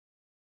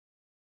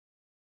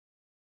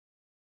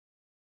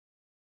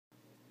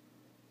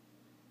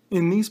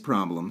In these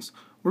problems,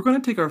 we're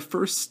going to take our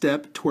first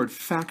step toward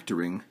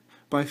factoring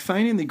by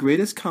finding the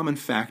greatest common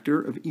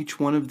factor of each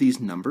one of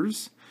these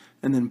numbers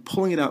and then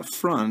pulling it out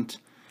front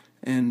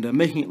and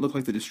making it look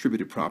like the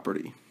distributive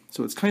property.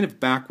 So it's kind of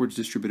backwards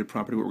distributive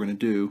property what we're going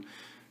to do.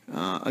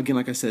 Again,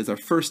 like I said, is our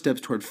first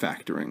steps toward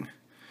factoring.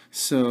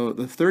 So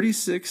the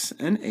 36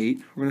 and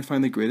 8, we're going to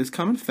find the greatest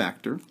common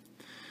factor.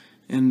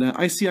 And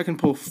I see I can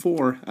pull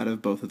 4 out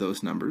of both of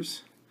those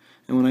numbers.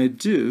 And when I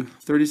do,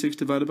 36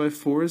 divided by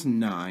 4 is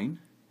 9.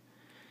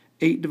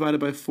 8 divided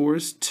by 4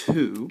 is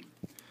 2.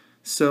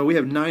 So we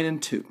have 9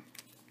 and 2.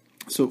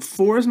 So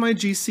 4 is my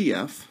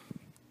GCF.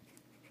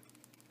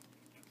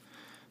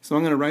 So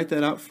I'm going to write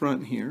that out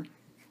front here.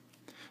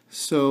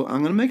 So I'm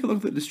going to make it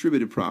look like the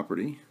distributive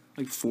property.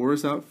 Like 4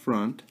 is out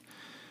front.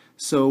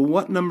 So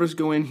what numbers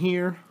go in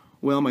here?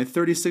 Well, my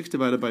 36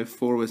 divided by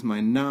 4 was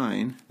my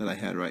 9 that I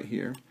had right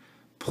here,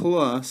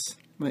 plus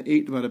my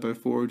 8 divided by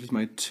 4, which is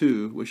my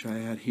 2, which I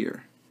had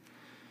here.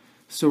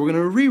 So we're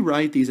going to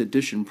rewrite these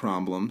addition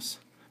problems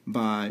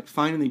by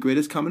finding the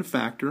greatest common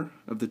factor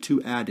of the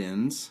two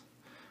add-ins.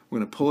 We're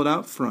going to pull it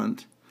out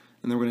front,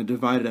 and then we're going to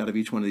divide it out of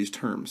each one of these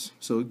terms.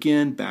 So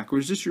again,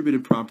 backwards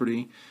distributive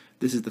property.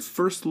 This is the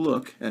first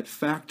look at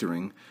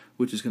factoring,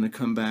 which is going to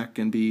come back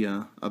and be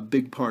a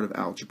big part of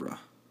algebra.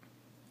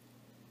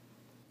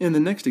 In the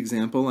next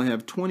example, I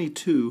have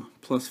 22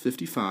 plus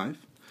 55.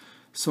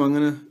 So I'm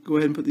going to go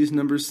ahead and put these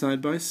numbers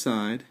side by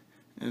side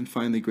and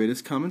find the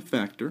greatest common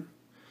factor.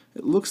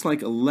 It looks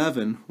like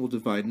 11 will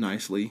divide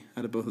nicely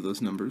out of both of those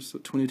numbers. So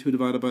 22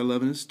 divided by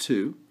 11 is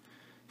 2.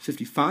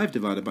 55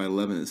 divided by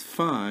 11 is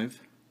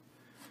 5.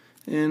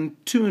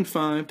 And 2 and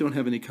 5 don't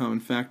have any common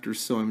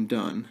factors, so I'm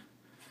done.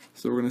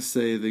 So we're going to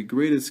say the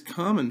greatest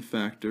common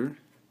factor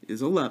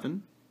is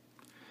 11.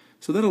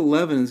 So that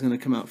 11 is going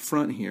to come out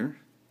front here.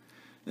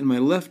 And my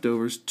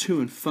leftovers, 2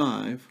 and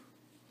 5,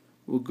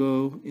 will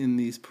go in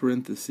these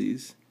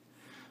parentheses.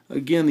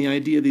 Again, the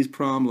idea of these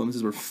problems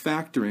is we're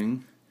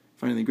factoring,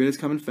 finding the greatest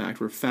common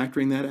factor, we're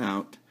factoring that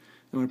out,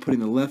 and we're putting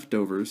the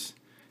leftovers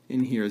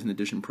in here as an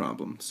addition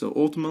problem. So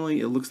ultimately,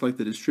 it looks like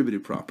the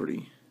distributive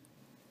property.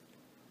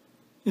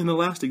 In the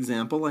last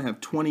example, I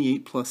have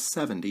 28 plus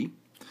 70.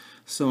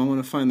 So I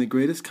want to find the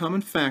greatest common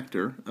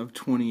factor of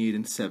 28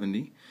 and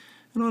 70.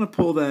 And I want to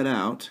pull that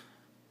out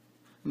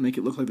and make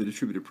it look like the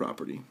distributive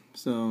property.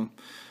 So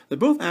they're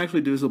both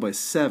actually divisible by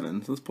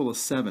 7. So let's pull a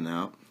 7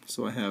 out.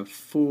 So I have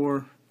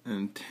 4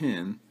 and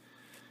 10.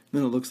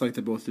 Then it looks like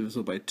they're both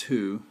divisible by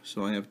 2.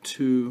 So I have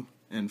 2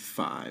 and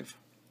 5.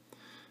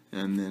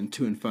 And then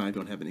 2 and 5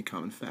 don't have any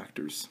common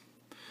factors.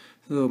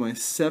 So my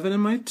 7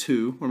 and my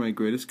 2 are my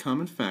greatest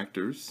common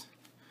factors.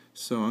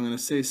 So I'm going to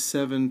say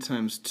 7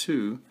 times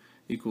 2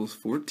 equals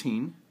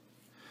 14.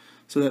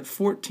 So that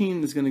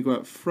 14 is going to go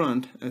out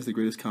front as the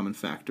greatest common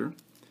factor.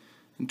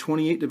 And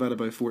 28 divided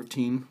by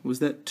 14 was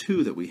that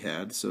 2 that we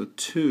had. So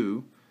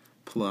 2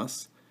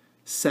 plus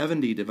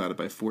 70 divided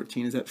by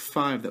 14 is that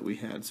 5 that we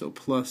had. So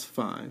plus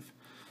 5.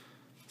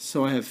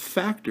 So I have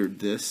factored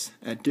this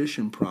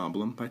addition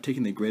problem by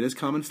taking the greatest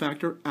common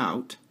factor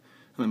out.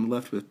 And I'm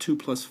left with 2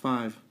 plus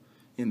 5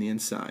 in the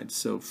inside.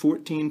 So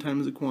 14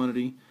 times the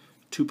quantity,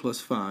 2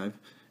 plus 5.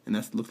 And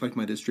that looks like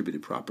my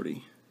distributive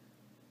property.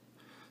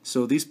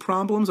 So these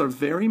problems are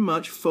very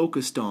much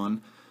focused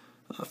on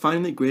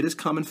finding the greatest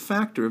common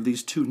factor of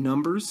these two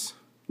numbers,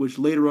 which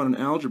later on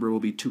in algebra will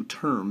be two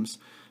terms,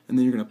 and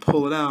then you're going to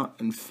pull it out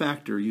and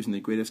factor using the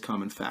greatest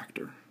common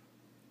factor.